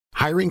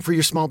Hiring for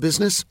your small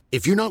business?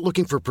 If you're not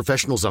looking for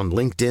professionals on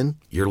LinkedIn,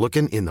 you're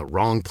looking in the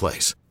wrong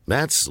place.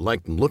 That's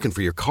like looking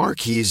for your car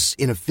keys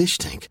in a fish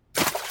tank.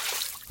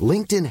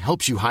 LinkedIn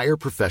helps you hire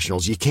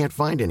professionals you can't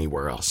find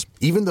anywhere else,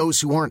 even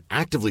those who aren't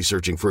actively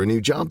searching for a new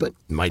job but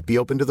might be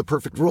open to the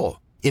perfect role.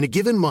 In a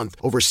given month,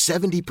 over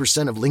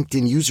 70% of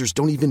LinkedIn users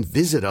don't even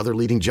visit other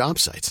leading job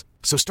sites.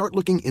 So start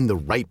looking in the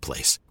right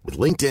place. With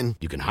LinkedIn,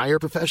 you can hire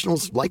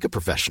professionals like a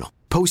professional.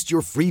 Post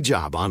your free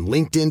job on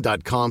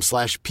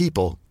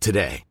linkedin.com/people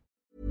today.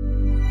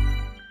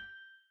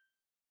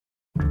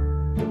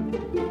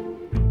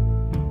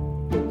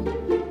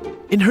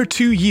 In her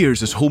 2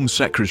 years as Home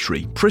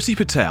Secretary, Priti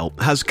Patel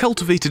has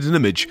cultivated an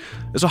image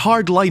as a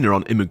hardliner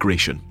on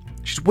immigration.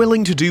 She's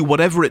willing to do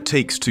whatever it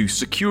takes to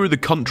secure the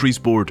country's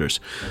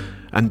borders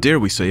and, dare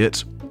we say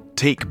it,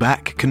 take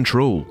back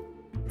control.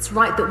 It's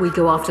right that we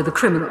go after the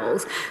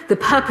criminals, the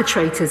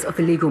perpetrators of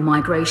illegal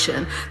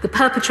migration, the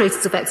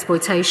perpetrators of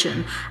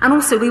exploitation, and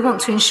also we want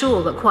to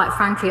ensure that, quite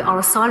frankly, our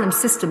asylum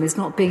system is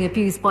not being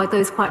abused by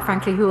those, quite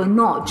frankly, who are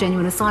not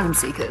genuine asylum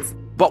seekers.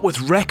 But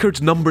with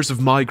record numbers of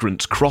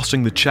migrants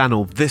crossing the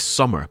Channel this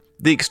summer,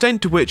 the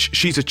extent to which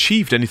she's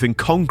achieved anything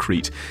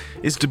concrete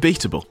is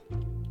debatable.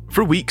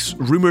 For weeks,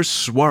 rumours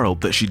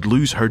swirled that she'd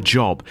lose her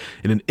job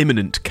in an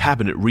imminent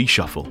cabinet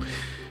reshuffle.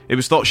 It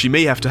was thought she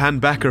may have to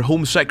hand back her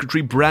Home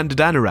Secretary branded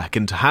anorak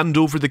and hand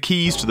over the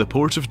keys to the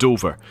Port of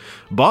Dover.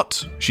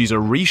 But she's a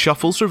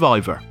reshuffle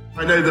survivor.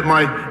 I know that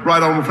my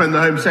right honourable friend,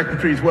 the Home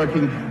Secretary, is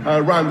working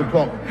round the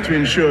clock to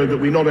ensure that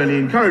we not only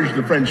encourage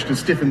the French to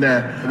stiffen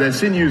their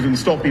sinews and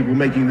stop people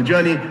making the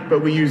journey,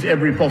 but we use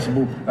every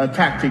possible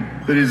tactic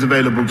that is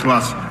available to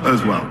us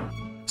as well.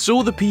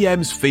 So the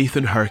PM's faith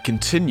in her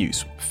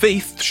continues.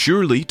 Faith,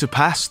 surely, to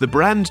pass the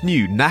brand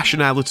new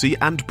Nationality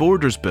and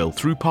Borders Bill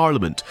through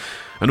Parliament,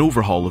 an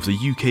overhaul of the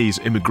UK's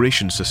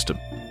immigration system.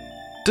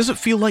 Does it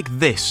feel like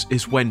this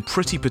is when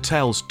Priti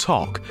Patel's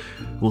talk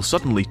will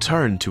suddenly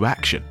turn to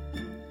action?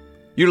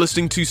 You're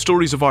listening to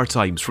Stories of Our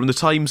Times from The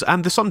Times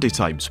and The Sunday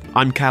Times.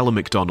 I'm Callum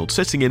MacDonald,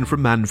 sitting in for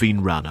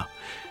Manveen Rana.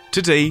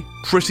 Today,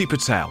 Priti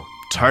Patel,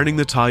 turning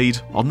the tide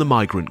on the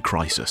migrant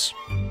crisis.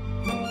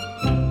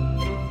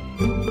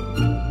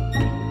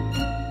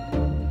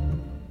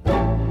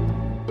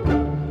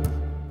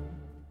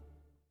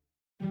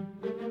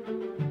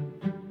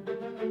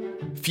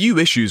 Few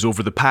issues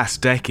over the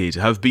past decade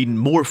have been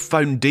more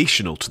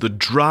foundational to the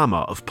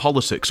drama of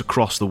politics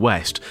across the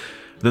West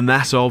than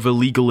that of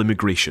illegal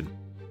immigration.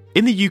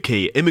 In the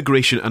UK,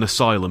 immigration and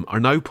asylum are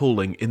now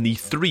polling in the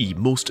three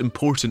most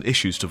important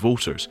issues to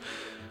voters.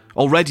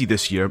 Already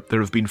this year,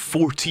 there have been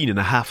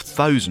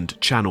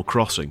 14,500 Channel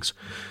crossings.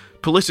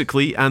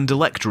 Politically and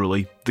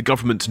electorally, the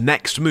government's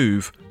next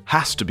move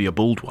has to be a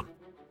bold one.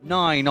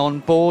 9 on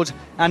board,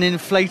 an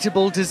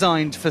inflatable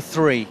designed for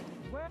 3.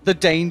 The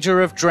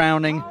danger of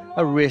drowning,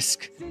 a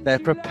risk they're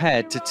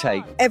prepared to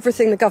take.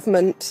 Everything the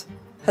government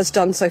has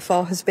done so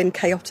far has been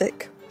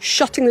chaotic.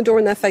 Shutting the door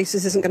in their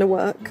faces isn't going to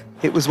work.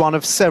 It was one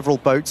of several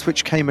boats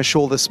which came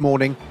ashore this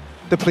morning.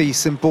 The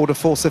police and Border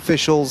Force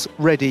officials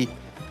ready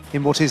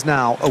in what is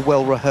now a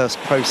well-rehearsed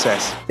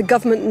process. The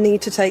government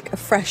need to take a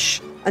fresh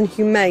and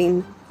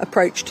humane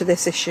approach to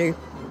this issue.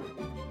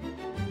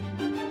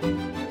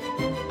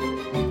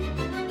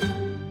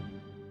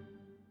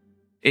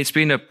 It's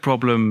been a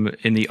problem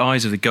in the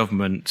eyes of the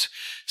government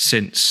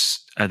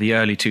since the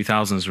early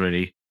 2000s,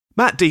 really.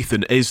 Matt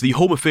Dathan is the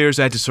Home Affairs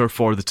editor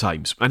for The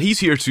Times, and he's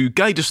here to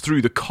guide us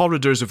through the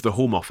corridors of the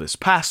Home Office,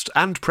 past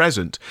and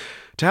present,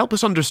 to help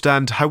us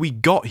understand how we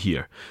got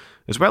here,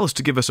 as well as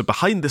to give us a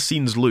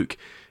behind-the-scenes look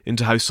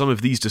into how some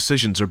of these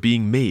decisions are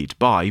being made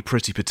by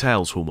Priti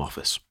Patel's Home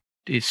Office.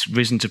 It's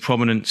risen to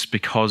prominence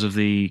because of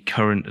the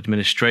current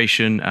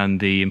administration and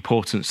the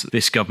importance that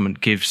this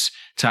government gives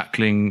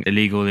tackling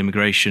illegal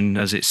immigration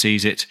as it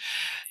sees it.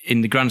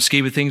 In the grand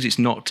scheme of things, it's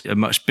not a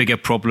much bigger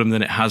problem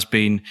than it has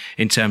been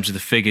in terms of the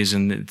figures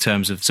and in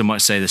terms of, some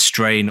might say, the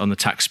strain on the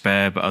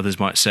taxpayer, but others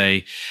might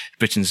say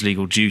Britain's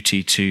legal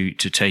duty to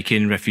take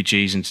in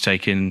refugees and to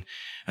take in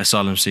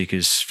asylum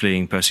seekers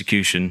fleeing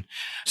persecution.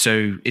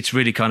 So it's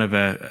really kind of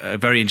a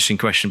very interesting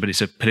question, but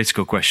it's a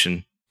political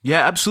question.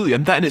 Yeah, absolutely.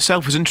 And that in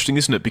itself is interesting,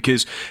 isn't it?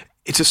 Because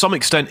to some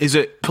extent, is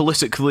it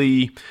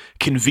politically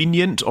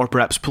convenient or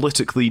perhaps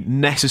politically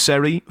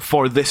necessary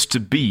for this to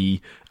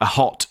be a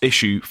hot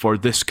issue for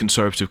this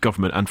Conservative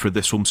government and for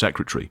this Home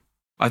Secretary?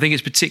 I think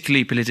it's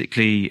particularly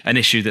politically an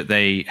issue that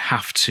they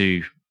have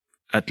to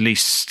at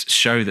least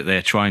show that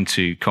they're trying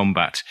to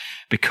combat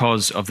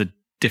because of the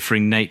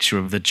differing nature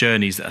of the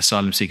journeys that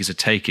asylum seekers are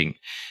taking.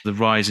 The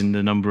rise in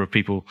the number of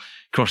people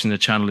crossing the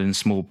Channel in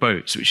small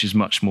boats, which is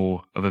much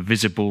more of a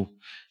visible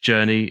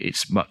journey.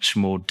 It's much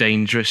more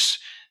dangerous.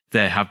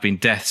 There have been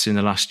deaths in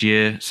the last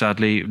year,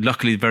 sadly.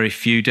 Luckily, very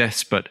few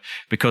deaths, but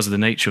because of the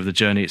nature of the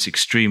journey, it's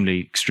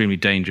extremely, extremely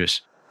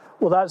dangerous.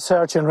 Well, that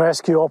search and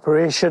rescue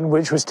operation,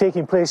 which was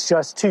taking place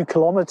just 2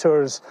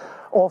 kilometres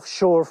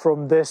offshore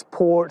from this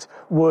port,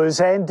 was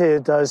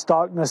ended as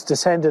darkness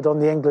descended on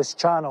the English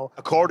Channel.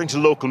 According to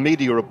local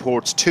media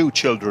reports, 2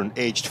 children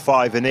aged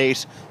 5 and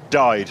 8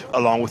 died,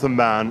 along with a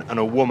man and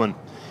a woman.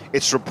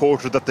 It's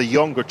reported that the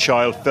younger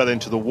child fell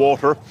into the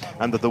water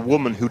and that the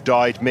woman who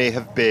died may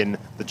have been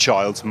the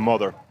child's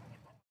mother.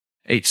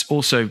 It's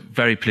also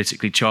very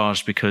politically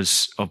charged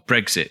because of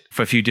Brexit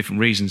for a few different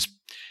reasons.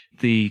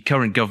 The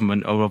current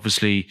government are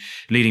obviously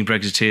leading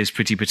Brexiteers,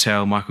 Priti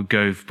Patel, Michael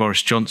Gove,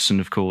 Boris Johnson,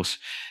 of course,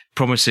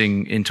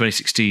 promising in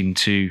 2016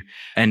 to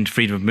end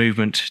freedom of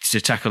movement,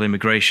 to tackle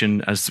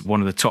immigration as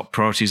one of the top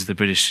priorities of the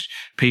British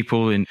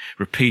people. In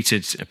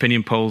repeated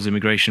opinion polls,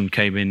 immigration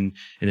came in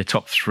the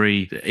top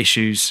 3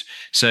 issues.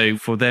 So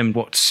for them,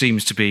 what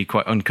seems to be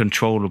quite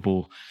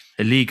uncontrollable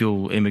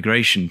illegal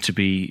immigration to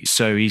be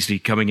so easily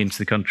coming into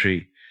the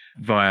country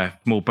via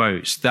more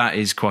boats, that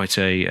is quite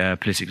a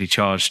politically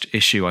charged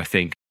issue, I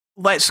think.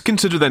 Let's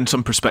consider then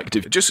some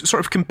perspective. Just sort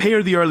of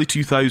compare the early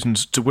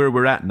 2000s to where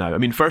we're at now. I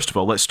mean, first of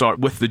all, let's start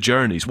with the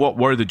journeys. What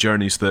were the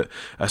journeys that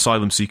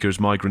asylum seekers,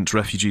 migrants,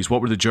 refugees,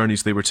 what were the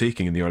journeys they were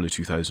taking in the early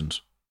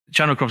 2000s?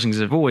 Channel crossings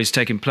have always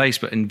taken place,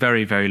 but in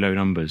very, very low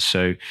numbers.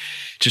 So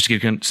just to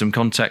give some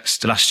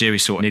context, last year we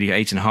saw nearly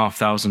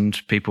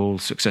 8,500 people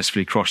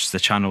successfully cross the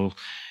channel.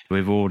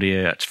 We're already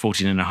at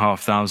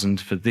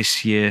 14,500 for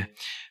this year.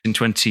 In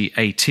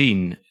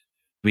 2018,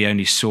 we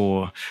only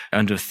saw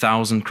under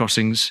 1,000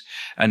 crossings.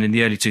 And in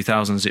the early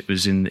 2000s, it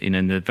was in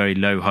the very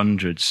low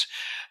hundreds.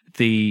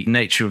 The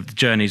nature of the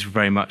journeys were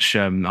very much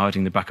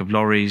hiding the back of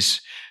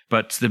lorries.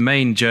 But the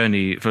main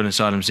journey for an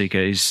asylum seeker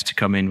is to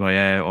come in by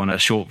air on a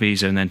short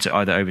visa and then to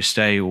either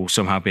overstay or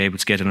somehow be able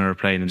to get on an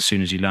aeroplane and as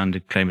soon as you land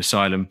and claim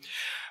asylum.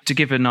 To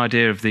give an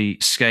idea of the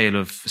scale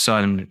of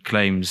asylum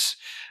claims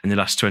in the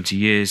last 20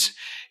 years,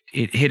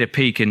 it hit a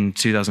peak in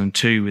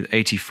 2002 with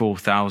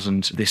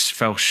 84,000. This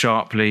fell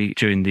sharply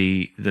during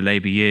the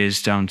Labour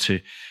years down to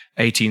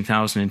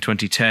 18,000 in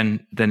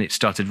 2010. Then it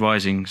started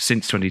rising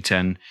since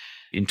 2010.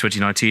 In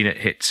 2019, it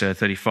hit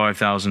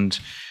 35,000.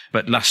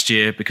 But last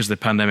year, because of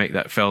the pandemic,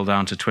 that fell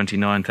down to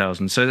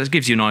 29,000. So that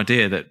gives you an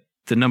idea that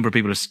the number of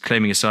people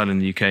claiming asylum in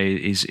the UK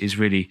is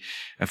really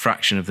a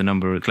fraction of the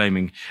number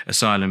claiming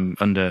asylum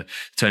under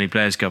Tony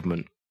Blair's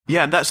government.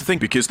 Yeah, and that's the thing,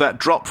 because that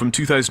drop from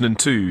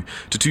 2002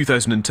 to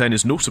 2010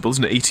 is notable,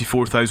 isn't it?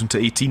 84,000 to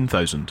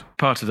 18,000.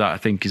 Part of that, I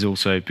think, is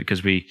also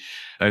because we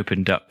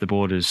opened up the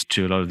borders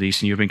to a lot of the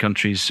Eastern European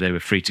countries. They were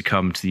free to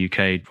come to the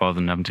UK rather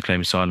than having to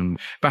claim asylum.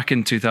 Back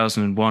in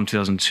 2001,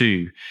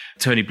 2002,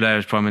 Tony Blair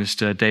as Prime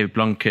Minister, David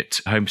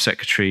Blunkett, Home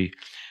Secretary,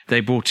 they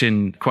brought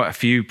in quite a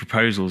few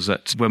proposals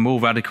that were more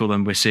radical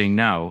than we're seeing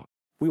now.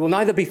 We will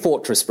neither be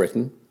Fortress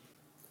Britain,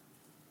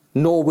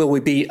 nor will we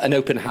be an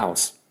open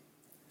house.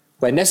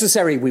 Where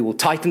necessary, we will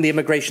tighten the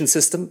immigration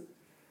system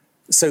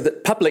so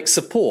that public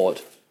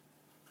support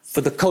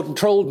for the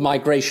controlled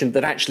migration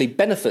that actually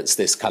benefits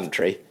this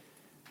country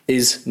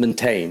is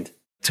maintained.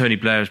 Tony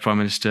Blair as Prime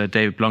Minister,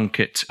 David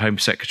Blunkett, Home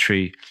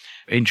Secretary,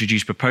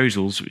 introduced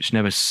proposals which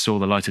never saw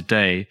the light of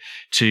day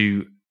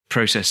to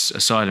process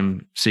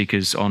asylum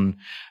seekers on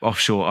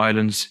offshore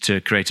islands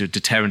to create a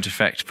deterrent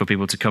effect for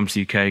people to come to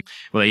the UK.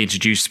 Well, they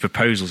introduced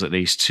proposals, at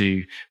least,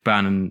 to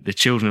ban the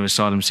children of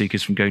asylum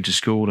seekers from going to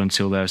school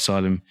until their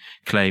asylum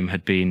claim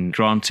had been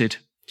granted.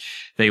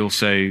 They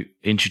also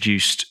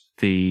introduced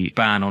the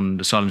ban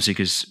on asylum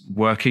seekers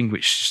working,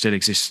 which still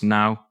exists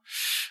now.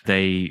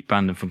 They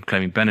banned them from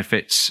claiming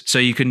benefits. So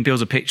you can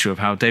build a picture of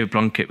how David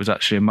Blunkett was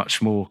actually a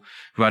much more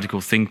radical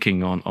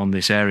thinking on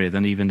this area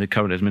than even the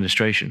current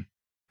administration.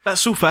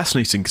 That's so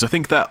fascinating, because I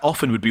think that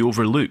often would be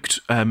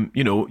overlooked.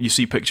 You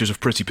see pictures of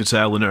Priti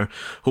Patel and her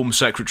Home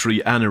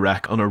Secretary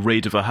Anorak on a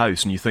raid of a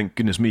house, and you think,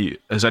 goodness me,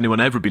 has anyone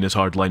ever been as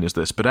hardline as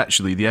this? But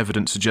actually, the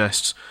evidence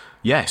suggests,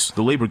 yes,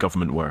 the Labour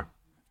government were.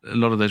 A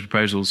lot of those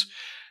proposals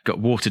got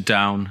watered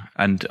down,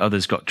 and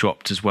others got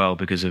dropped as well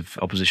because of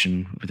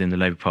opposition within the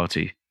Labour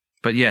Party.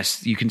 But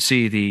yes, you can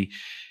see the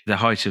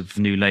height of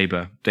New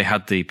Labour. They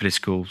had the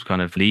political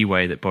kind of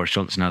leeway that Boris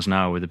Johnson has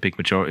now with a big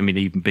majority,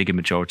 even bigger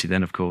majority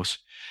then, of course.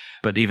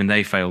 But even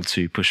they failed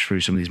to push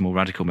through some of these more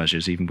radical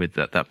measures, even with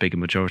that bigger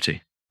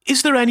majority.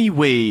 Is there any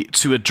way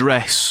to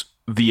address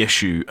the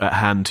issue at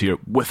hand here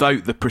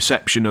without the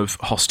perception of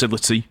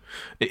hostility?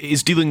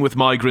 Is dealing with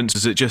migrants,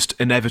 is it just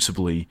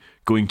inevitably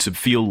going to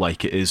feel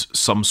like it is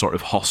some sort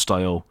of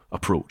hostile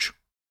approach?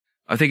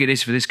 I think it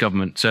is for this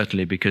government,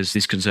 certainly, because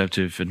this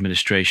Conservative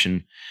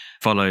administration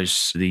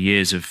follows the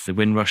years of the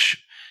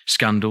Windrush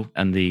scandal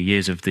and the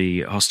years of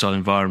the hostile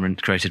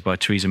environment created by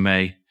Theresa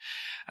May.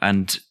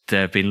 And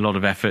there have been a lot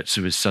of efforts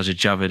with Sajid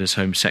Javid as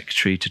Home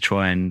Secretary to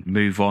try and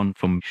move on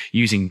from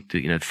using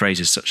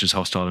phrases such as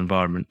hostile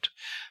environment.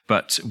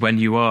 But when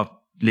you are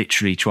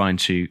literally trying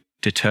to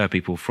deter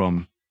people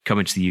from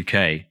coming to the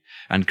UK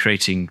and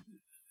creating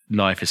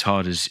life as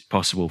hard as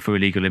possible for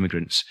illegal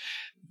immigrants,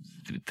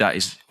 that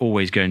is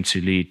always going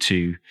to lead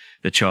to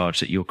the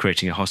charge that you're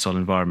creating a hostile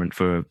environment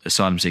for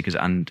asylum seekers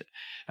and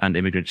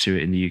immigrants who are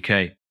in the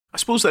UK. I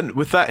suppose then,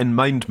 with that in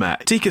mind,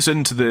 Matt, take us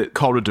into the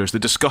corridors, the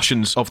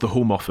discussions of the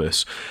Home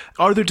Office.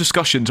 Are there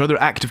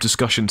active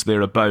discussions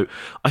there about,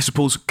 I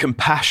suppose,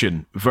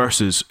 compassion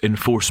versus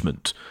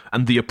enforcement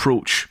and the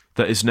approach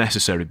that is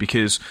necessary?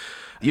 Because,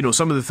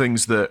 some of the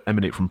things that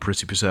emanate from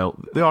Priti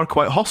Patel, they are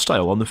quite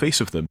hostile on the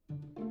face of them.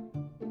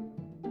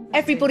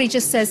 Everybody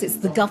just says it's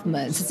the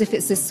government, as if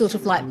it's this sort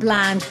of like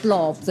bland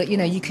blob that,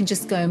 you can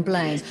just go and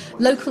blame.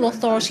 Local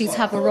authorities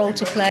have a role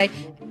to play.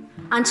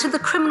 And to the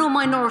criminal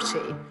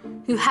minority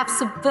who have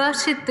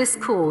subverted this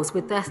cause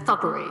with their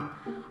thuggery,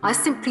 I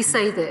simply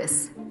say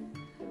this: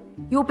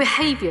 your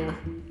behaviour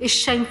is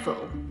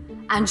shameful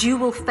and you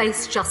will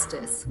face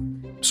justice.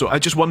 So I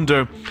just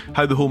wonder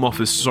how the Home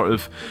Office sort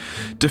of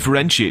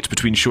differentiates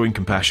between showing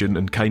compassion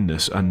and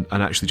kindness and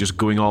actually just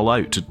going all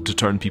out to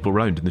turn people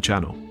round in the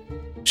Channel.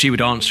 She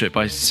would answer it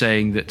by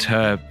saying that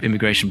her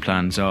immigration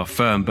plans are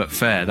firm but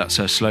fair. That's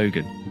her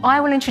slogan. I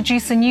will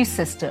introduce a new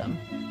system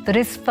that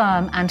is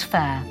firm and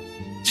fair.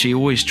 She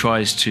always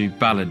tries to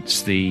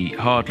balance the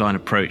hardline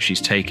approach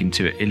she's taken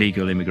to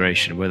illegal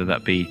immigration, whether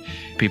that be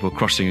people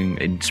crossing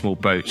in small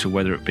boats or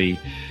whether it be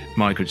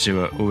migrants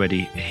who are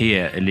already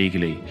here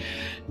illegally.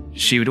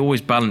 She would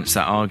always balance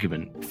that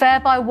argument. Fair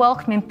by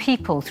welcoming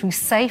people through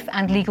safe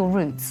and legal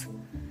routes,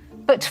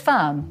 but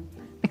firm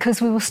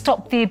because we will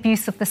stop the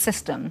abuse of the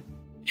system.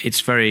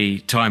 It's very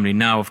timely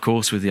now, of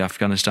course, with the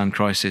Afghanistan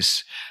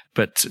crisis,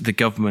 but the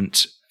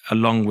government,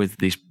 along with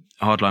these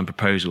hardline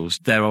proposals,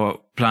 there are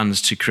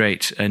plans to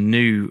create a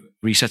new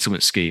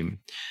resettlement scheme,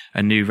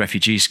 a new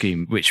refugee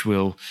scheme, which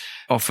will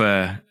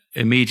offer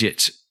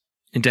immediate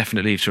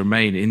indefinite leave to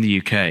remain in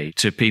the UK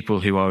to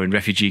people who are in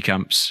refugee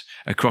camps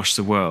across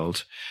the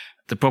world.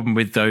 The problem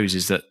with those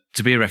is that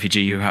to be a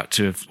refugee, you have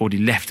to have already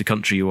left the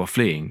country you are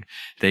fleeing.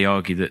 They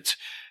argue that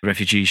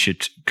refugees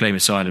should claim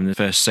asylum in the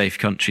first safe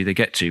country they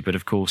get to. But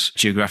of course,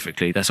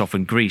 geographically, that's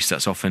often Greece,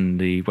 that's often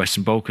the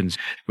Western Balkans.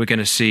 We're going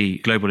to see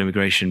global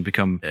immigration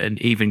become an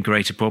even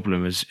greater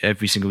problem as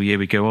every single year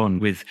we go on,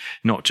 with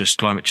not just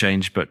climate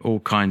change, but all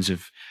kinds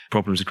of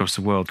problems across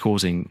the world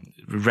causing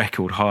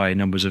record high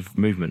numbers of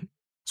movement.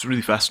 It's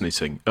really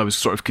fascinating. I was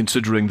sort of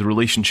considering the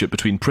relationship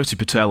between Priti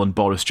Patel and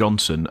Boris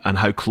Johnson and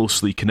how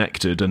closely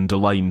connected and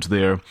aligned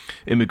their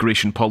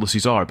immigration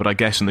policies are, but I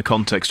guess in the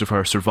context of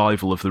her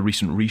survival of the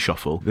recent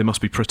reshuffle, they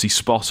must be pretty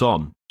spot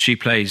on. She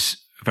plays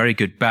a very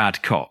good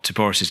bad cop to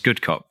Boris's good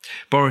cop.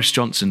 Boris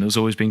Johnson has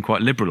always been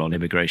quite liberal on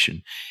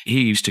immigration. He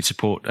used to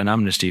support an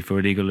amnesty for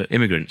illegal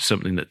immigrants,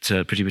 something that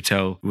Priti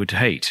Patel would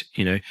hate.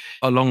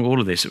 Along all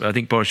of this, I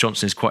think Boris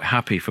Johnson is quite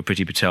happy for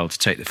Priti Patel to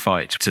take the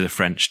fight to the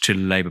French, to the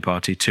Labour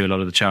Party, to a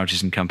lot of the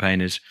charities and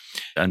campaigners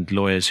and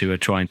lawyers who are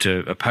trying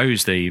to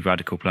oppose the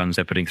radical plans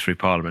they're putting through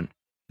Parliament.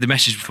 The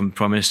message from the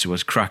Prime Minister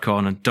was crack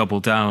on and double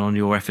down on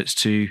your efforts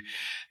to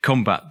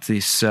combat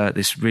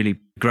this really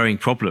growing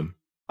problem.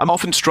 I'm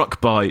often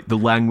struck by the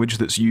language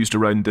that's used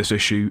around this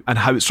issue and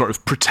how it's sort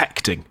of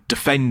protecting,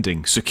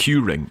 defending,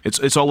 securing.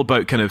 It's all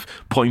about kind of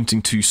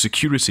pointing to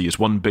security as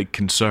one big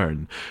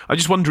concern. I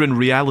just wonder in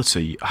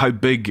reality how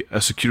big a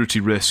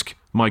security risk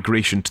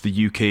migration to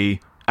the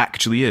UK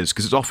actually is,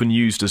 because it's often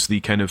used as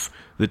the kind of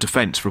the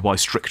defence for why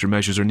stricter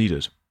measures are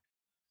needed.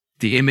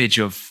 The image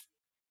of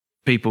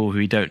people who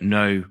we don't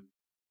know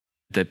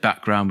their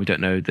background, we don't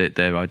know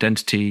their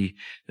identity,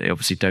 they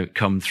obviously don't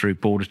come through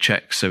border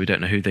checks, so we don't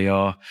know who they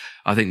are.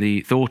 I think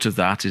the thought of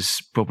that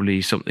is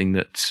probably something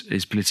that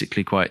is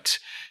politically quite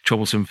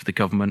troublesome for the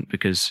government,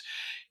 because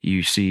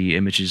you see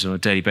images on a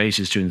daily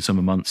basis during the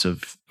summer months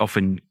of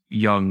often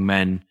young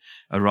men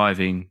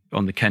arriving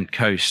on the Kent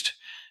coast,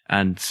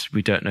 and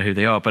we don't know who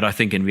they are. But I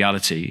think in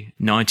reality,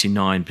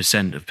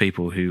 99% of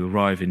people who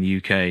arrive in the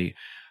UK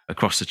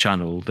across the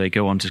Channel, they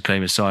go on to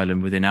claim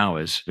asylum within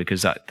hours,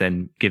 because that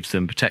then gives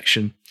them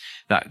protection,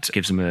 that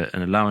gives them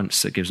an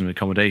allowance, that gives them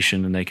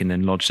accommodation, and they can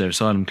then lodge their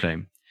asylum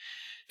claim.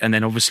 And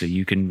then obviously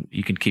you can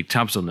keep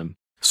tabs on them.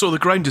 So the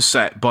ground is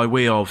set. By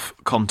way of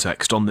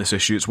context on this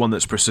issue, it's one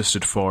that's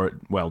persisted for,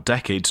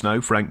 decades now,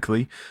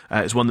 frankly.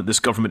 It's one that this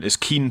government is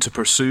keen to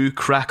pursue,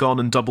 crack on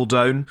and double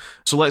down.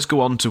 So let's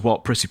go on to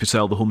what Priti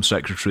Patel, the Home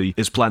Secretary,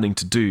 is planning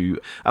to do.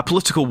 A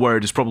political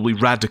word is probably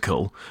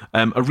radical.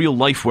 A real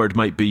life word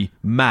might be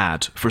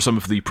mad for some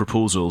of the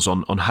proposals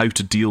on how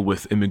to deal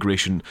with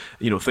immigration.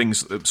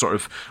 Things that sort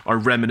of are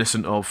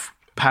reminiscent of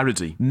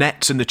parody.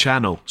 Nets in the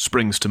Channel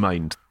springs to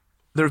mind.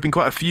 There have been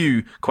quite a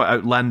few quite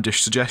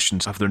outlandish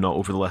suggestions, have there not,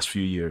 over the last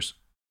few years?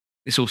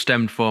 This all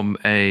stemmed from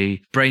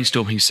a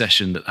brainstorming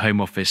session that the Home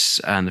Office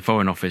and the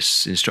Foreign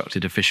Office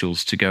instructed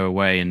officials to go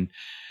away and,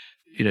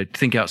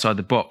 think outside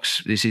the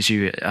box. This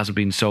issue hasn't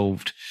been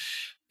solved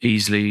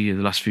easily in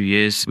the last few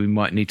years. We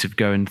might need to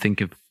go and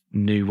think of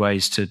new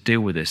ways to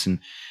deal with this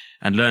and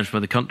learn from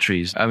other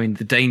countries. I mean,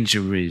 the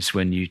danger is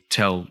when you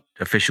tell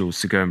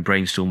officials to go and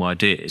brainstorm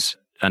ideas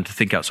and to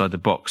think outside the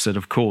box, that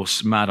of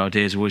course mad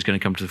ideas are always going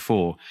to come to the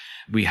fore.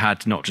 We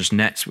had not just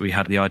nets, we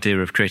had the idea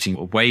of creating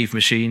a wave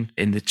machine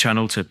in the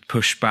Channel to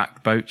push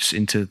back boats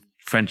into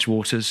French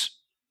waters.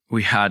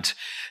 We had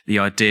the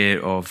idea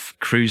of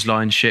cruise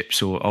line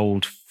ships or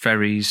old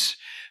ferries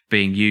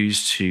being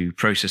used to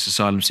process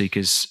asylum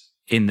seekers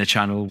in the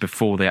Channel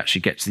before they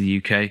actually get to the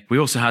UK. We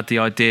also had the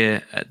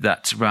idea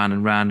that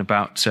ran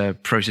about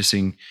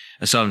processing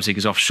asylum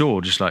seekers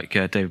offshore, just like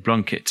David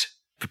Blunkett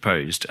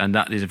proposed, and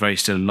that is a very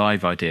still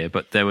alive idea.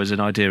 But there was an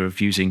idea of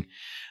using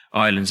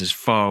islands as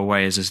far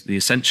away as the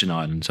Ascension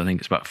Islands. I think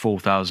it's about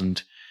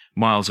 4,000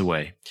 miles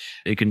away.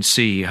 You can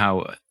see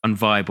how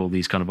unviable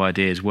these kind of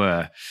ideas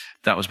were.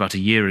 That was about a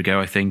year ago,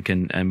 I think,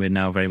 and we're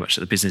now very much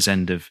at the business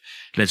end of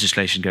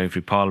legislation going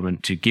through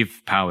Parliament to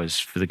give powers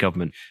for the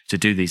government to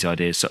do these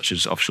ideas, such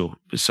as offshore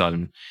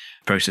asylum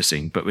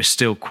processing. But we're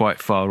still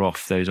quite far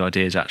off those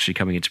ideas actually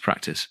coming into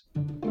practice.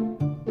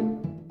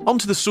 On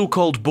to the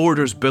so-called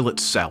Borders Bill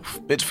itself.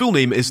 Its full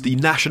name is the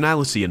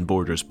Nationality and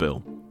Borders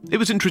Bill. It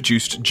was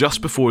introduced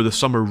just before the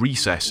summer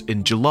recess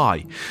in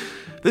July.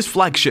 This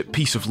flagship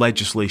piece of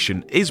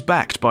legislation is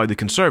backed by the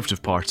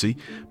Conservative Party,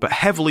 but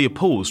heavily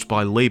opposed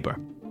by Labour.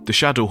 The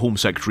Shadow Home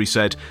Secretary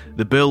said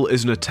the bill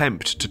is an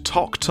attempt to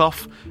talk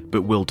tough,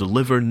 but will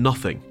deliver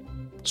nothing.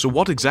 So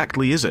what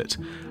exactly is it?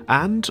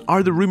 And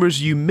are the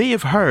rumours you may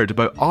have heard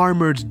about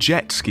armoured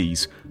jet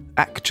skis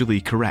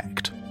actually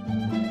correct?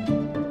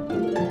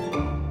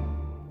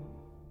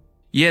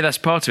 Yeah, that's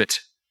part of it.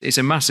 It's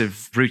a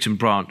massive root and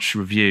branch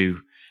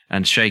review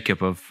and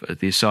shake-up of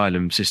the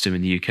asylum system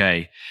in the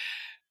UK.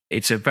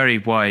 It's a very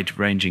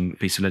wide-ranging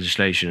piece of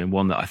legislation and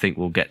one that I think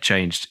will get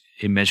changed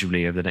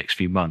immeasurably over the next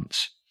few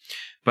months.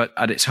 But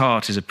at its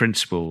heart is a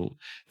principle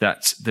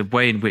that the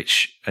way in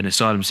which an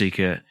asylum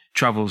seeker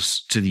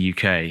travels to the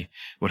UK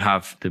will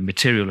have the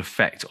material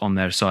effect on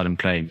their asylum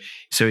claim.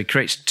 So it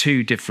creates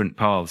two different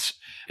paths,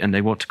 and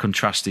they want to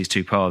contrast these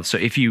two paths. So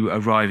if you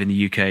arrive in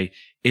the UK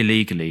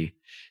illegally,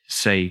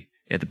 say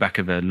at the back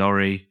of a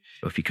lorry,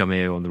 or if you come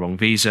here on the wrong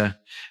visa,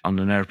 on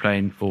an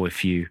airplane, or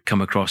if you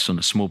come across on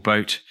a small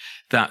boat,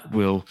 that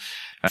will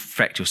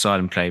affect your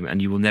asylum claim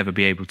and you will never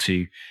be able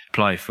to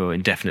apply for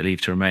indefinite leave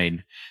to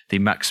remain. The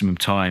maximum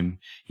time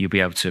you'll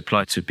be able to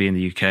apply to be in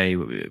the UK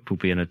will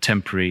be in a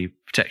temporary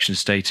protection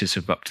status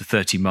of up to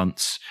 30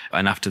 months.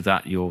 And after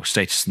that, your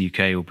status in the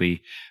UK will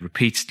be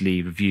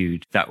repeatedly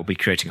reviewed. That will be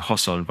creating a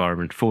hostile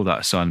environment for that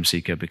asylum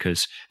seeker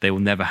because they will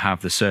never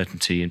have the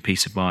certainty and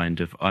peace of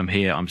mind of I'm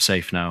here, I'm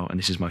safe now, and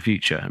this is my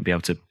future, and be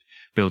able to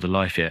build a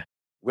life here.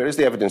 Where is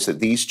the evidence that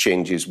these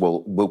changes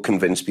will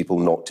convince people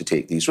not to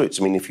take these routes?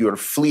 I mean, if you're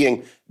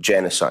fleeing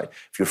genocide,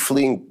 if you're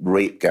fleeing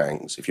rape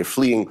gangs, if you're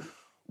fleeing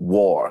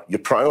war, your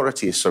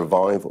priority is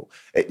survival.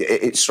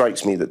 It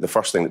strikes me that the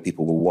first thing that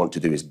people will want to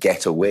do is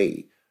get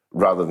away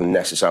rather than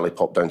necessarily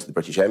pop down to the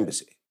British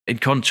Embassy. In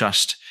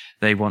contrast,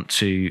 they want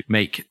to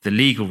make the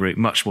legal route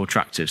much more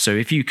attractive. So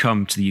if you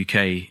come to the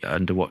UK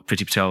under what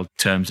Priti Patel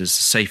terms as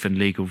a safe and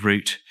legal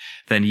route,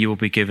 then you will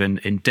be given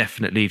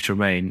indefinite leave to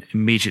remain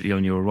immediately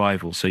on your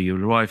arrival. So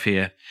you'll arrive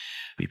here,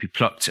 you'll be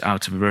plucked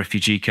out of a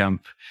refugee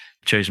camp,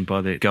 chosen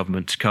by the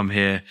government to come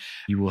here.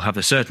 You will have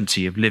the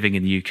certainty of living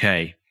in the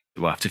UK.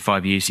 Well, after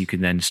 5 years, you can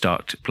then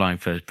start applying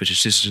for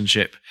British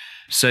citizenship.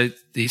 So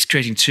it's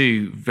creating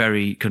two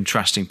very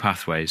contrasting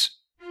pathways.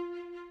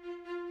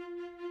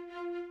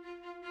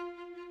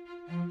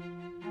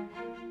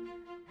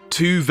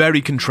 Two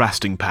very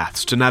contrasting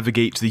paths to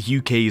navigate the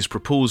UK's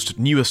proposed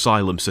new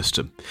asylum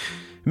system.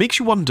 It makes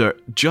you wonder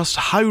just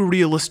how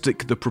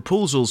realistic the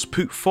proposals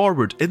put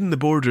forward in the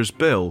Borders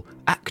Bill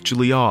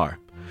actually are.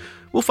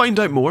 We'll find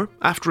out more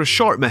after a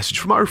short message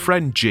from our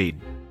friend Jane.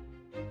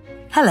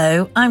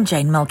 Hello, I'm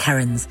Jane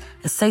Mulkerrins,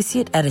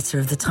 Associate Editor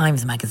of The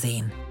Times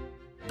magazine.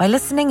 By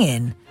listening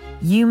in,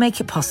 you make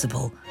it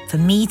possible for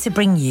me to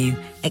bring you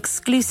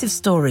exclusive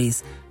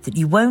stories that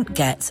you won't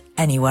get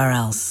anywhere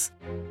else.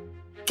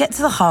 Get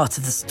to the heart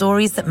of the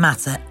stories that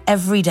matter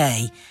every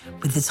day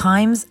with The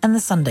Times and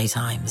The Sunday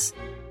Times.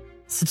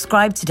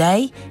 Subscribe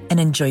today and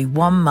enjoy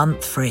 1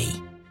 month free.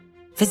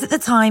 Visit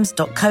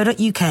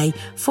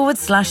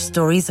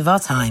thetimes.co.uk/stories of our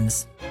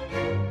times.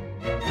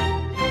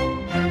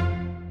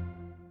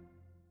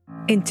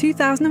 In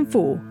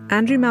 2004,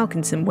 Andrew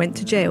Malkinson went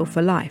to jail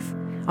for life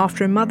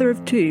after a mother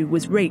of two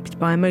was raped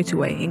by a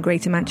motorway in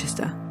Greater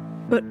Manchester.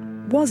 But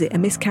was it a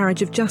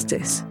miscarriage of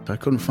justice? I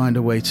couldn't find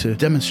a way to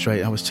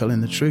demonstrate I was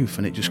telling the truth,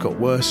 and it just got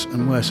worse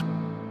and worse.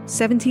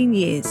 17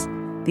 years,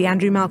 the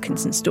Andrew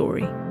Malkinson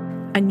story.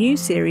 A new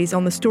series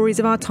on the Stories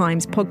of Our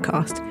Times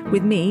podcast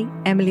with me,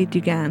 Emily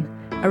Dugan,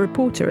 a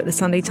reporter at the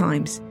Sunday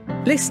Times.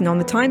 Listen on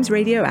the Times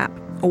Radio app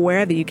or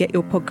wherever you get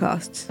your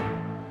podcasts.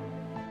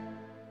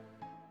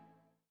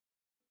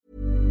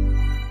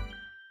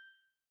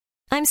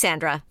 I'm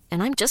Sandra,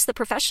 and I'm just the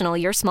professional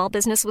your small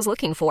business was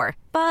looking for.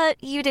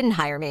 But you didn't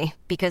hire me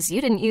because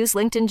you didn't use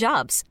LinkedIn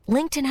Jobs.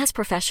 LinkedIn has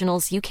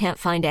professionals you can't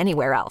find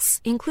anywhere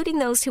else, including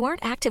those who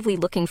aren't actively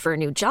looking for a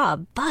new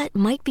job, but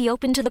might be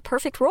open to the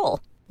perfect role,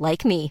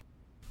 like me.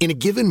 In a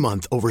given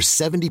month, over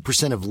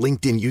 70% of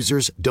LinkedIn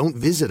users don't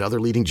visit other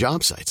leading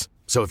job sites.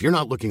 So if you're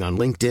not looking on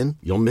LinkedIn,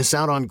 you'll miss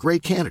out on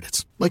great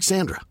candidates like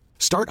Sandra.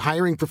 Start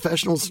hiring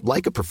professionals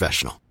like a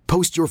professional.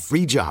 Post your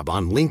free job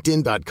on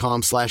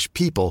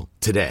linkedin.com/people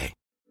today.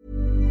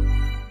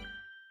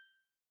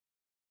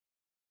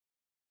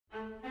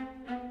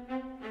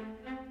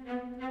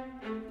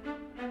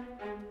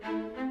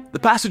 The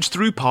passage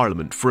through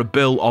Parliament for a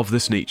bill of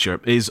this nature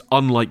is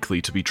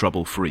unlikely to be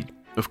trouble-free.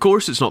 Of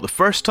course, it's not the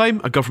first time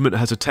a government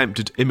has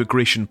attempted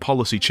immigration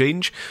policy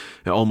change.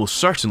 It almost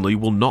certainly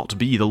will not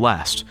be the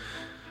last.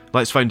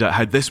 Let's find out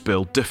how this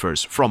bill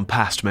differs from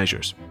past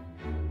measures.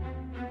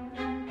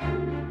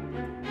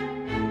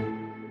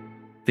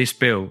 This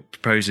bill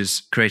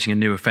proposes creating a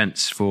new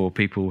offence for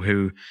people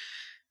who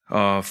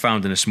are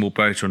found in a small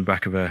boat or on the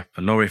back of a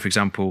lorry, for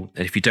example.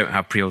 And if you don't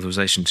have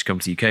pre-authorization to come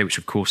to the UK, which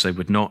of course they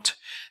would not,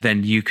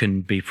 then you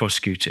can be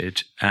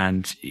prosecuted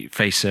and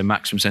face a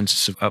maximum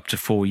sentence of up to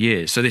 4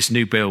 years. So this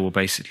new bill will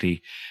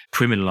basically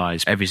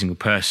criminalise every single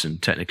person,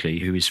 technically,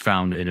 who is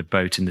found in a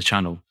boat in the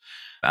Channel.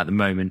 At the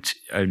moment,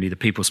 only the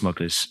people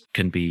smugglers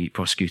can be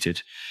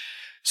prosecuted.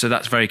 So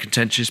that's very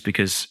contentious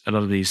because a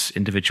lot of these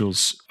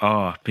individuals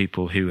are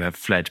people who have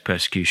fled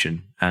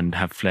persecution and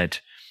have fled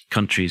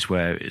countries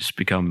where it's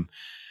become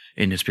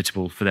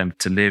inhospitable for them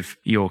to live.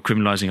 You're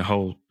criminalising a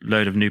whole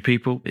load of new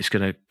people. It's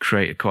going to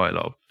create quite a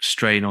lot of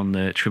strain on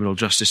the criminal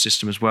justice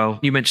system as well.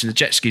 You mentioned the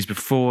jet skis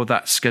before.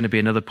 That's going to be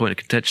another point of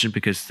contention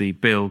because the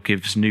bill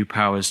gives new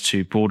powers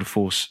to border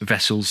force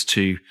vessels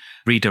to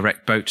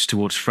redirect boats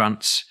towards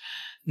France.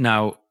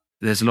 Now,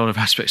 there's a lot of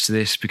aspects to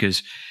this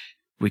because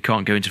we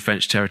can't go into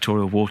French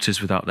territorial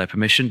waters without their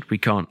permission. We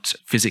can't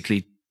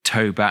physically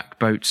tow back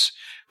boats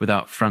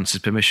without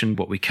France's permission.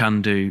 What we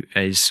can do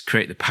is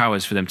create the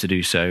powers for them to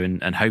do so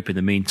and hope in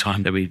the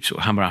meantime that we sort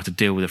of hammer out a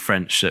deal with the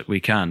French that we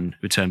can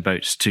return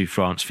boats to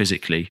France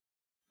physically.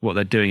 What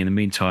they're doing in the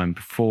meantime,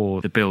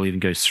 before the bill even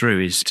goes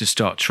through, is to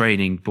start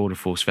training border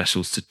force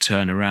vessels to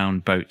turn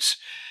around boats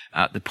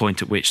at the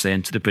point at which they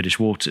enter the British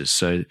waters.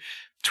 So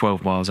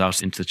 12 miles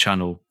out into the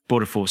Channel,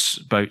 border force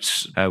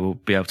boats will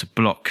be able to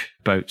block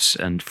boats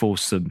and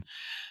force them,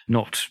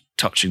 not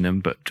touching them,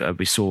 but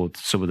we saw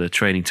some of the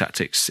training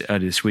tactics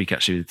earlier this week.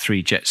 Actually,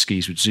 3 jet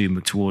skis would zoom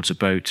towards a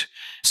boat,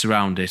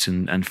 surround it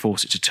and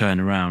force it to turn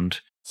around.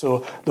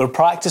 So they're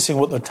practicing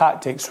what their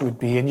tactics would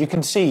be, and you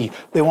can see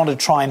they want to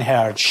try and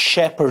herd,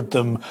 shepherd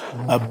them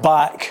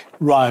back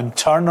round,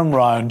 turn them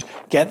round,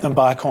 get them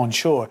back on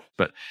shore.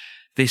 But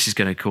this is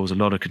going to cause a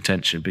lot of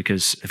contention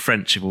because the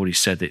French have already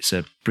said it's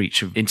a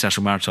breach of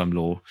international maritime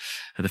law.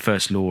 The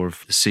first law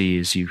of the sea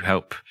is you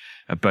help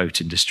a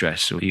boat in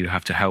distress, or you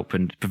have to help,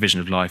 and provision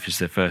of life is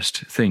the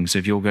first thing. So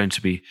if you're going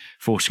to be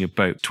forcing a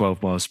boat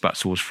 12 miles back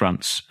towards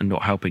France and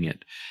not helping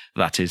it,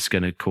 that is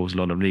going to cause a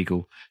lot of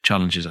legal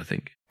challenges, I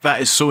think. That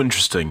is so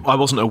interesting. I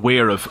wasn't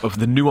aware of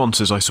the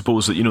nuances, I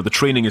suppose, that, the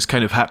training is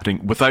kind of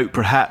happening without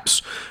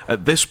perhaps,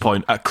 at this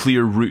point, a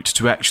clear route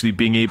to actually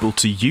being able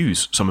to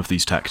use some of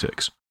these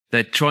tactics.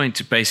 They're trying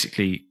to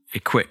basically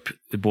equip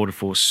the border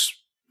force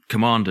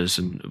commanders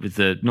and with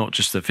not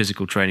just the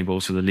physical training, but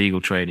also the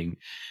legal training.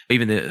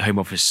 Even the Home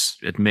Office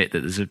admit that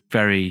there's a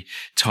very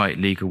tight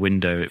legal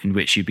window in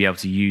which you'd be able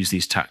to use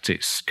these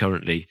tactics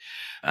currently.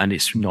 And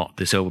it's not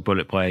the silver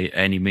bullet by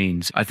any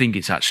means. I think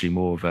it's actually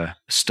more of a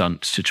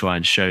stunt to try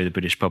and show the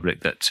British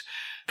public that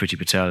Priti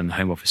Patel and the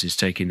Home Office is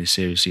taking this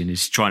seriously and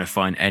is trying to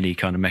find any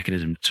kind of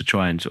mechanism to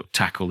try and sort of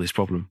tackle this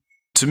problem.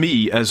 To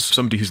me, as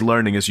somebody who's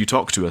learning as you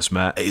talk to us,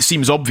 Matt, it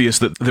seems obvious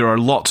that there are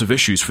lots of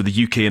issues for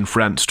the UK and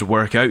France to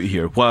work out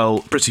here. While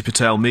Priti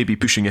Patel may be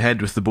pushing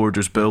ahead with the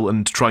Borders Bill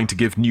and trying to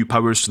give new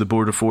powers to the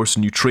Border Force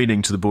and new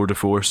training to the Border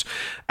Force,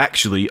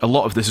 actually, a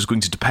lot of this is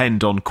going to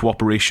depend on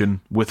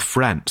cooperation with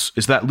France.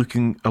 Is that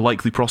looking a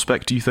likely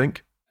prospect, do you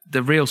think?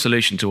 The real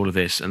solution to all of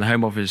this, and the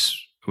Home Office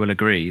will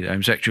agree, the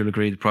Home Secretary will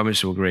agree, the Prime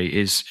Minister will agree,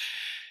 is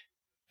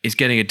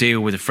getting a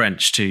deal with the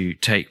French to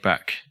take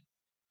back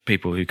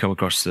people who come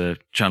across the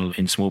Channel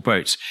in small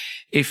boats.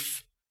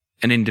 If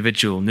an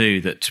individual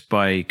knew that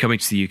by coming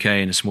to the UK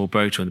in a small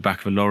boat or on the back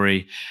of a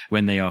lorry,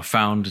 when they are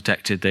found,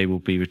 detected, they will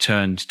be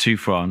returned to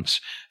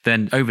France,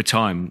 then over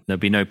time, there'll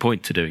be no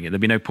point to doing it. There'll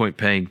be no point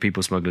paying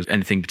people smugglers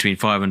anything between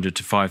 £500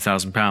 to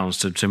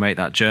 £5,000 to make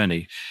that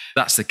journey.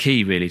 That's the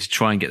key, really, to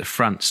try and get the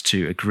France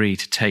to agree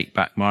to take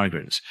back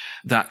migrants.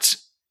 That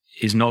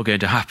is not going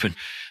to happen,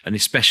 and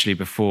especially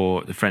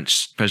before the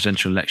French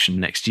presidential election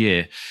next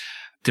year.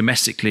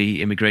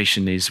 Domestically,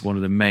 immigration is one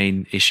of the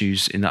main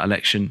issues in that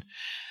election.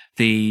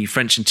 The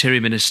French Interior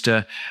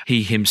Minister,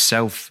 he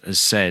himself has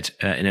said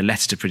in a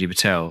letter to Priti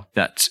Patel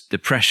that the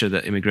pressure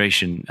that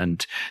immigration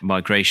and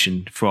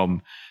migration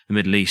from the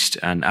Middle East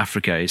and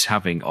Africa is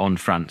having on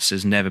France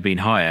has never been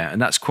higher.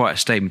 And that's quite a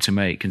statement to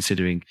make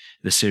considering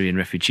the Syrian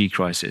refugee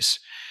crisis.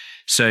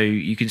 So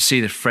you can see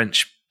the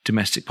French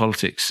domestic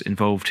politics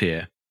involved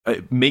here.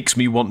 It makes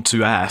me want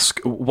to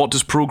ask, what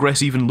does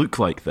progress even look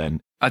like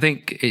then? I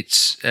think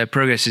it's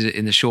progress is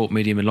in the short,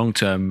 medium and long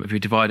term. If we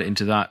divide it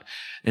into that,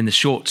 in the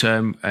short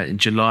term, in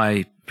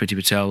July, Priti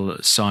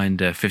Patel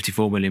signed a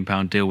 £54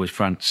 million deal with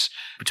France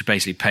to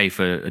basically pay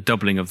for a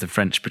doubling of the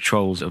French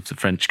patrols of the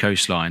French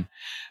coastline,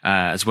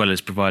 as well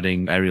as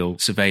providing aerial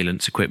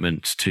surveillance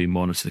equipment to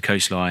monitor the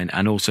coastline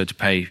and also to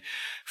pay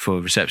for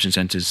reception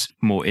centres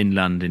more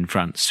inland in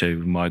France. So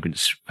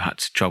migrants had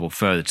to travel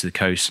further to the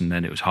coast and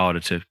then it was harder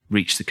to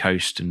reach the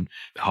coast and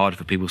harder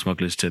for people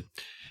smugglers to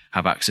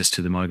have access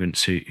to the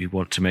migrants who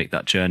want to make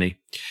that journey.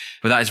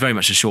 But that is very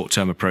much a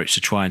short-term approach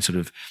to try and sort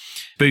of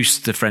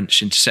boost the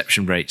French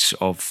interception rates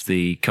of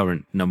the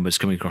current numbers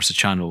coming across the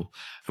Channel.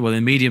 Well, in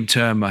the medium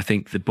term, I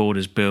think the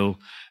Borders Bill,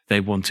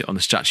 they want it on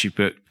the statute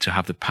book to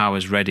have the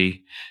powers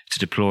ready to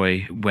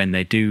deploy when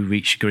they do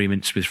reach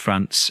agreements with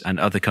France and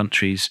other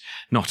countries,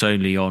 not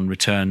only on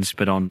returns,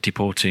 but on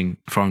deporting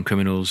foreign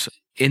criminals.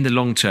 in the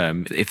long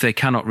term, if they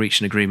cannot reach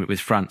an agreement with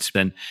France,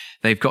 then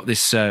they've got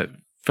this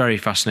very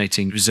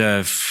fascinating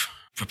reserve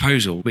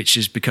proposal, which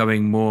is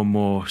becoming more and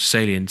more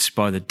salient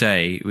by the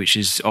day, which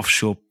is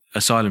offshore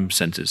asylum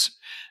centres.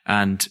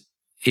 And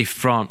if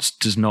France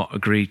does not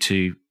agree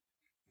to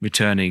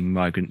returning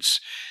migrants,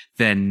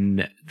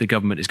 then the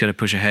government is going to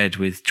push ahead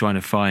with trying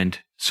to find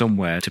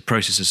somewhere to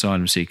process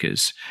asylum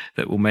seekers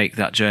that will make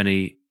that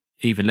journey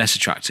even less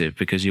attractive,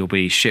 because you'll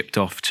be shipped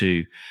off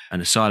to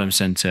an asylum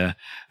centre,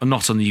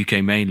 not on the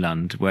UK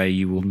mainland, where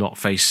you will not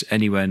face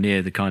anywhere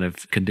near the kind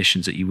of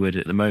conditions that you would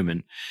at the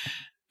moment.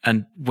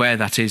 And where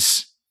that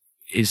is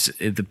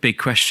the big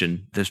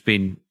question. There's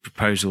been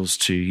proposals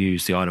to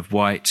use the Isle of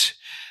Wight,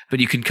 but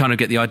you can kind of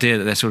get the idea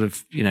that they're sort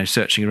of,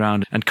 searching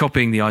around and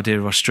copying the idea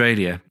of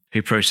Australia,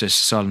 who process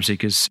asylum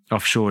seekers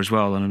offshore as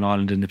well on an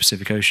island in the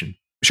Pacific Ocean.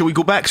 Shall we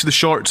go back to the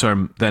short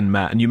term then,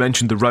 Matt? And you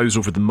mentioned the rows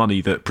over the money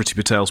that Priti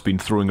Patel's been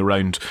throwing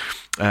around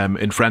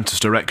in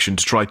France's direction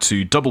to try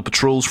to double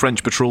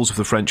French patrols of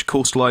the French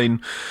coastline,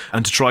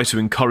 and to try to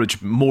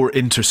encourage more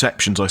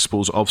interceptions, I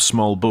suppose, of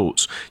small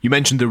boats. You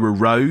mentioned there were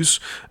rows.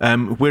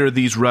 Where are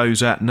these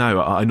rows at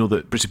now? I know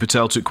that Priti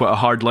Patel took quite a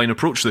hard-line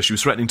approach to this. She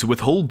was threatening to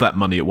withhold that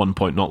money at one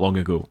point not long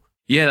ago.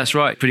 Yeah, that's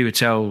right. Priti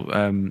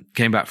Patel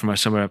came back from a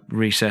summer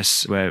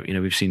recess where,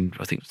 we've seen,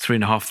 I think,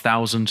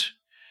 3,500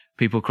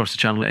 people across the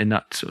channel in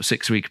that sort of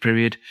 6-week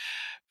period,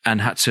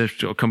 and had to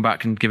sort of come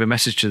back and give a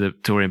message to the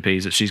Tory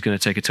MPs that she's going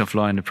to take a tough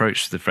line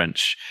approach to the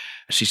French.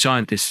 She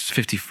signed this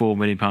 £54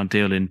 million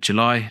deal in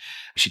July.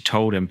 She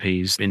told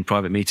MPs in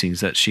private meetings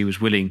that she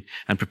was willing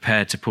and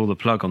prepared to pull the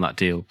plug on that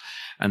deal,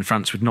 and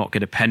France would not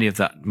get a penny of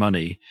that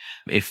money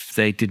if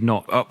they did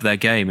not up their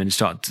game and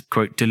start,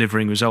 quote,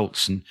 delivering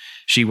results. And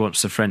she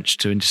wants the French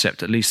to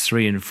intercept at least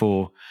 3 and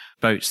 4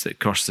 boats that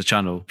cross the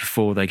channel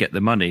before they get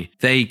the money.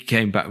 They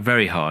came back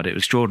very hard. It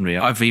was extraordinary.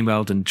 I've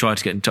emailed and tried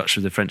to get in touch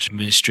with the French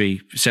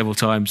ministry several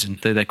times, and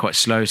they're quite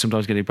slow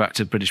sometimes getting back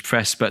to the British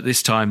press. But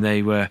this time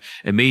they were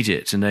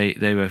immediate, and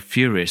they were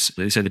furious.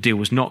 They said the deal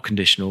was not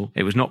conditional.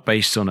 It was not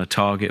based on a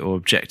target or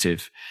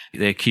objective.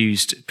 They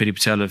accused Priti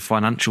Patel of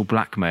financial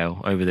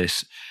blackmail over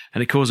this.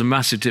 And it caused a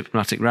massive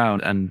diplomatic row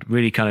and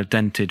really kind of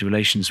dented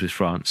relations with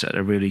France at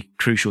a really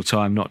crucial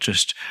time, not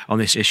just on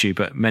this issue,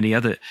 but many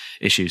other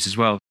issues as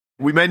well.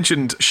 We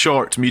mentioned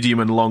short,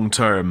 medium and long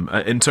term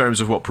in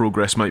terms of what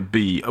progress might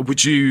be.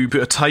 Would you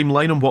put a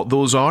timeline on what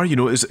those are?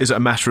 Is it a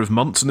matter of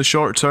months in the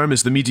short term?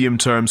 Is the medium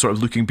term sort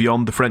of looking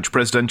beyond the French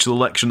presidential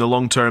election, the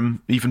long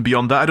term even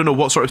beyond that? I don't know,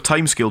 what sort of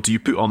timescale do you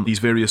put on these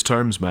various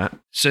terms, Matt?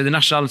 So the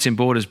Nationality and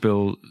Borders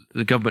Bill,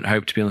 the government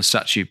hoped to be on the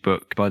statute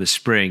book by the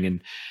spring,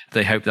 and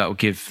they hope that will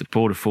give the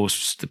border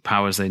force the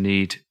powers they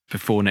need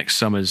before next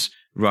summer's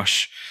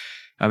rush.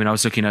 I mean, I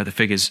was looking at the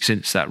figures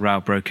since that row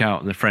broke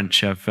out, and the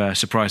French have,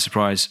 surprise,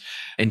 surprise,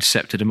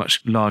 intercepted a much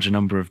larger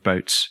number of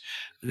boats.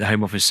 The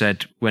Home Office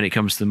said when it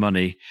comes to the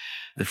money,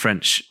 the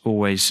French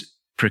always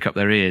prick up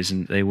their ears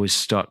and they always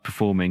start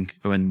performing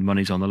when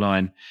money's on the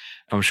line.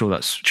 I'm sure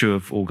that's true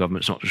of all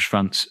governments, not just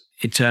France.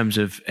 In terms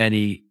of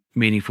any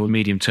meaningful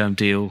medium-term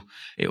deal,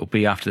 it will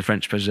be after the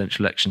French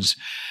presidential elections.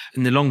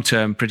 In the long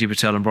term, Priti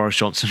Patel and Boris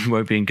Johnson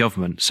won't be in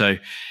government, so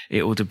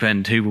it will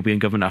depend who will be in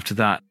government after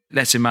that.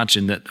 Let's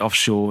imagine that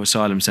offshore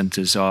asylum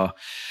centres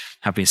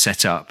have been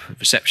set up.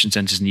 Reception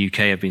centres in the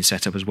UK have been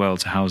set up as well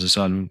to house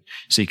asylum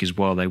seekers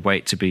while they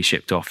wait to be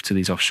shipped off to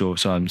these offshore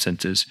asylum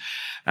centres.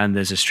 And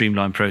there's a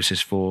streamlined process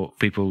for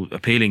people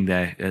appealing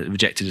their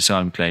rejected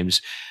asylum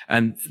claims.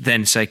 And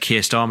then, say,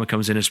 Keir Starmer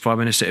comes in as Prime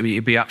Minister,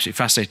 it'd be absolutely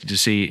fascinating to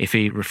see if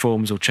he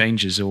reforms or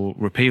changes or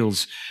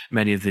repeals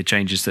many of the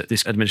changes that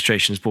this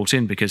administration has brought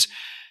in, because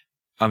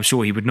I'm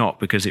sure he would not,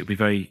 because it would be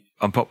very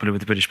unpopular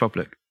with the British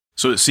public.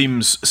 So it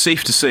seems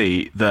safe to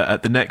say that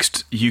at the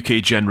next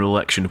UK general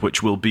election,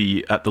 which will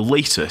be at the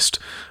latest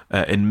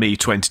in May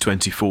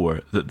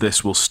 2024, that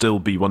this will still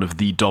be one of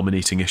the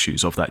dominating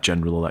issues of that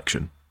general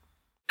election.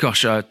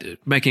 Gosh,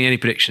 making any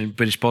prediction in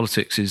British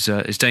politics is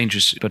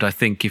dangerous. But I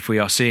think if we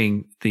are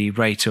seeing the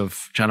rate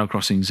of channel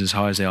crossings as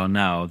high as they are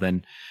now,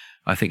 then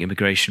I think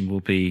immigration will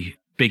be a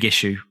big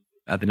issue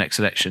at the next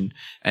election.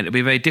 And it'll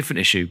be a very different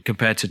issue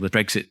compared to the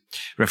Brexit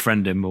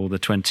referendum or the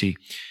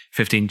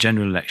 2015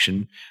 general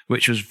election,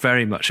 which was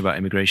very much about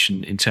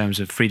immigration in terms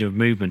of freedom of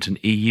movement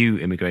and EU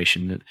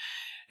immigration.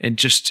 In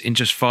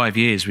just 5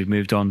 years, we've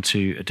moved on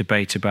to a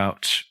debate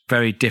about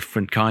very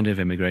different kind of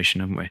immigration,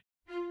 haven't we?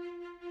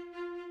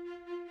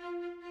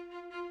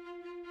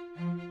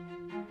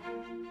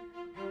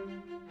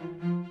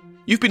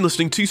 You've been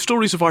listening to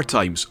Stories of Our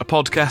Times, a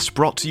podcast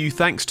brought to you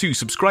thanks to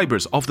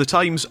subscribers of The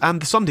Times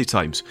and The Sunday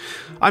Times.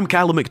 I'm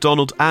Callum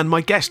MacDonald, and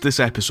my guest this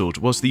episode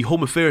was the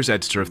Home Affairs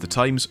editor of The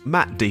Times,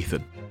 Matt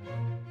Dathan.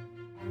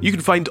 You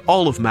can find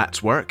all of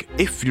Matt's work,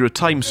 if you're a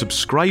Times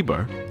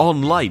subscriber,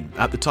 online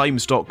at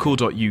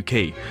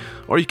thetimes.co.uk,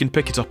 or you can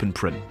pick it up in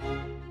print.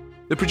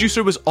 The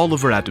producer was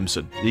Oliver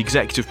Adamson, the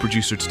executive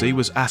producer today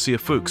was Asia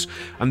Fuchs,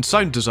 and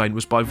sound design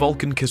was by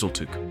Volkan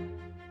Kiziltuk.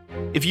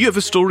 If you have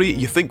a story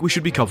you think we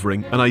should be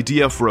covering, an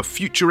idea for a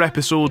future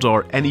episode,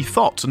 or any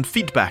thoughts and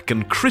feedback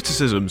and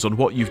criticisms on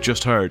what you've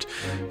just heard,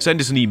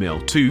 send us an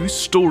email to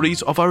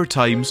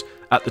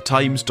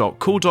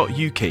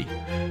storiesofourtimes@thetimes.co.uk,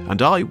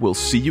 and I will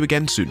see you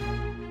again soon.